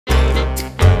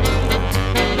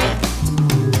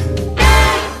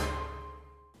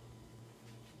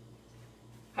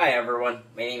Hi everyone,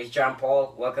 my name is John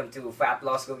Paul. Welcome to Fat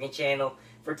Loss Cooking Channel.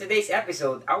 For today's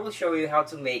episode, I will show you how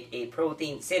to make a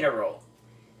protein cinnaroll.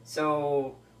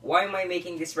 So, why am I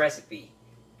making this recipe?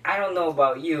 I don't know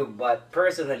about you, but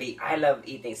personally, I love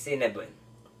eating cinnamon.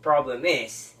 Problem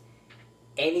is,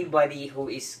 anybody who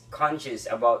is conscious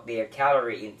about their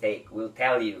calorie intake will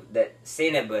tell you that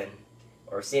cinnamon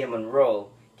or cinnamon roll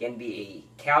can be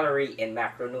a calorie and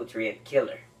macronutrient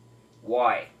killer.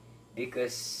 Why?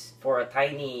 Because for a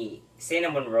tiny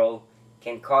cinnamon roll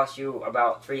can cost you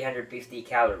about 350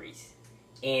 calories.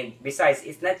 And besides,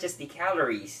 it's not just the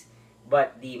calories,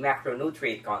 but the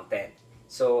macronutrient content.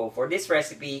 So for this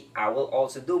recipe, I will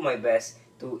also do my best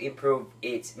to improve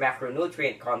its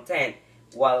macronutrient content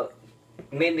while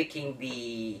mimicking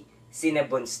the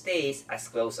cinnamon taste as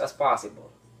close as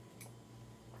possible.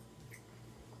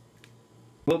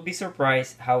 You'll be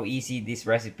surprised how easy this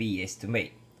recipe is to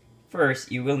make.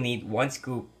 First, you will need 1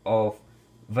 scoop of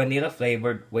vanilla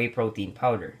flavored whey protein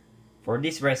powder. For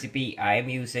this recipe, I am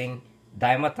using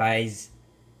dimethyzed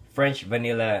French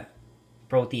vanilla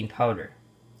protein powder.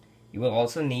 You will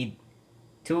also need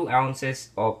 2 ounces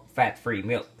of fat-free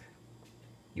milk.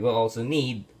 You will also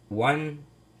need 1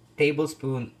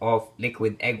 tablespoon of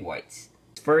liquid egg whites.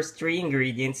 The first 3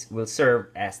 ingredients will serve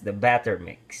as the batter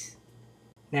mix.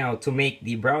 Now, to make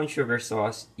the brown sugar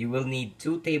sauce, you will need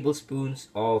 2 tablespoons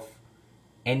of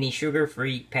any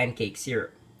sugar-free pancake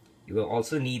syrup. You will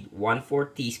also need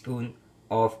 1/4 teaspoon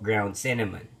of ground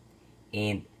cinnamon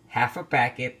and half a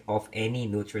packet of any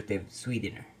nutritive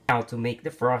sweetener. Now, to make the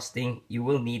frosting, you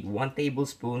will need 1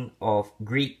 tablespoon of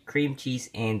Greek cream cheese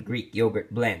and Greek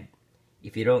yogurt blend.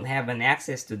 If you don't have an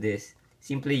access to this,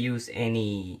 simply use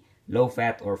any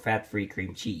low-fat or fat-free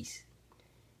cream cheese.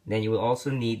 Then you will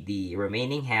also need the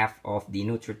remaining half of the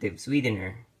nutritive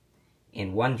sweetener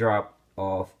and 1 drop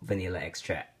of vanilla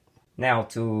extract. Now,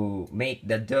 to make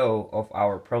the dough of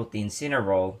our protein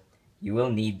cinnaroll, you will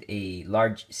need a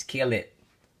large skillet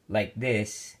like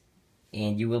this,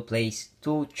 and you will place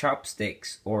 2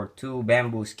 chopsticks or 2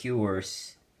 bamboo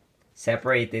skewers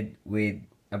separated with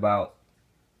about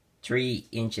 3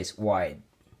 inches wide.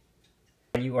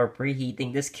 While you are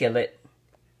preheating the skillet,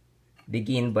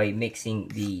 begin by mixing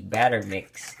the batter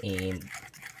mix and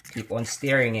keep on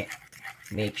stirring it.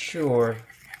 Make sure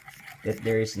that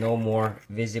there is no more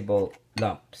visible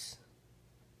lumps.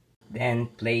 Then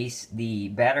place the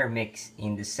batter mix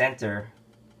in the center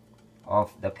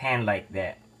of the pan like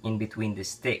that, in between the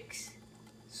sticks.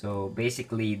 So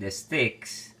basically the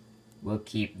sticks will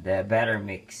keep the batter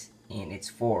mix in its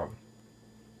form.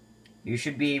 You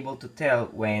should be able to tell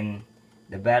when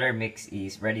the batter mix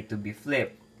is ready to be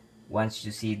flipped once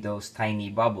you see those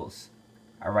tiny bubbles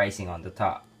arising on the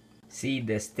top. See,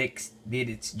 the sticks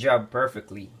did its job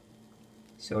perfectly.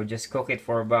 So just cook it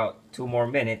for about 2 more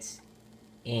minutes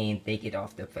and take it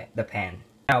off the pan.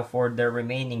 Now for the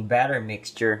remaining batter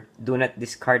mixture, do not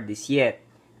discard this yet,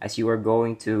 as you are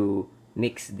going to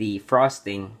mix the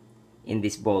frosting in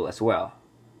this bowl as well.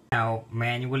 Now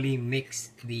manually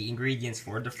mix the ingredients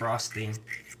for the frosting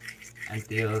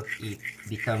until it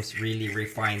becomes really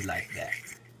refined like that.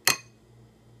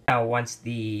 Now once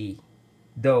the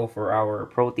dough for our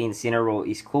protein cinnaroll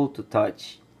is cool to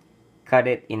touch, cut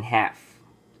it in half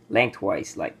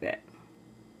lengthwise like that.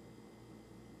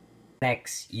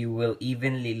 Next, you will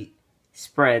evenly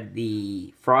spread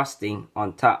the frosting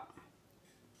on top.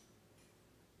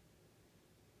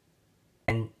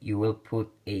 And you will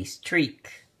put a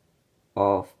streak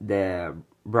of the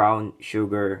brown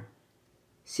sugar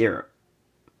syrup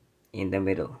in the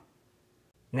middle.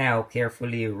 Now,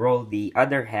 carefully roll the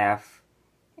other half,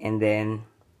 and then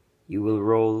you will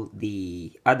roll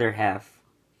the other half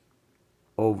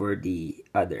over the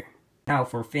other. Now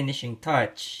for finishing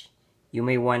touch, you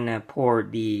may want to pour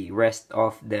the rest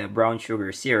of the brown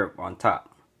sugar syrup on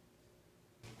top.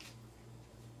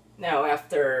 Now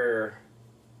after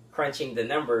crunching the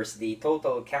numbers, the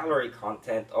total calorie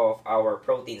content of our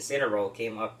protein cinnaroll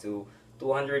came up to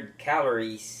 200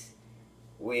 calories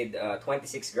with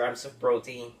 26 grams of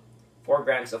protein, 4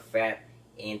 grams of fat,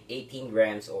 and 18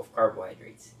 grams of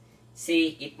carbohydrates.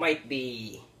 See, it might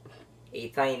be a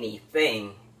tiny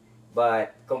thing,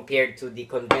 but compared to the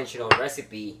conventional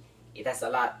recipe, it has a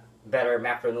lot better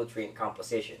macronutrient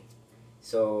composition.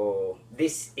 So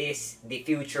this is the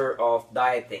future of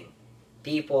dieting.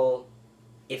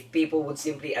 If people would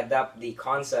simply adopt the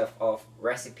concept of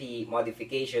recipe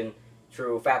modification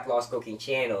through Fat Loss Cooking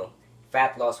Channel,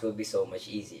 fat loss will be so much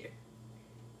easier.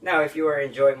 Now, if you are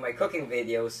enjoying my cooking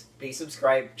videos, please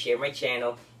subscribe, share my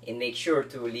channel, and make sure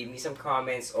to leave me some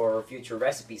comments or future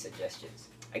recipe suggestions.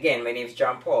 Again, my name is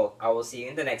John Paul. I will see you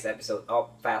in the next episode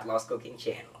of Fat Loss Cooking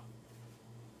Channel.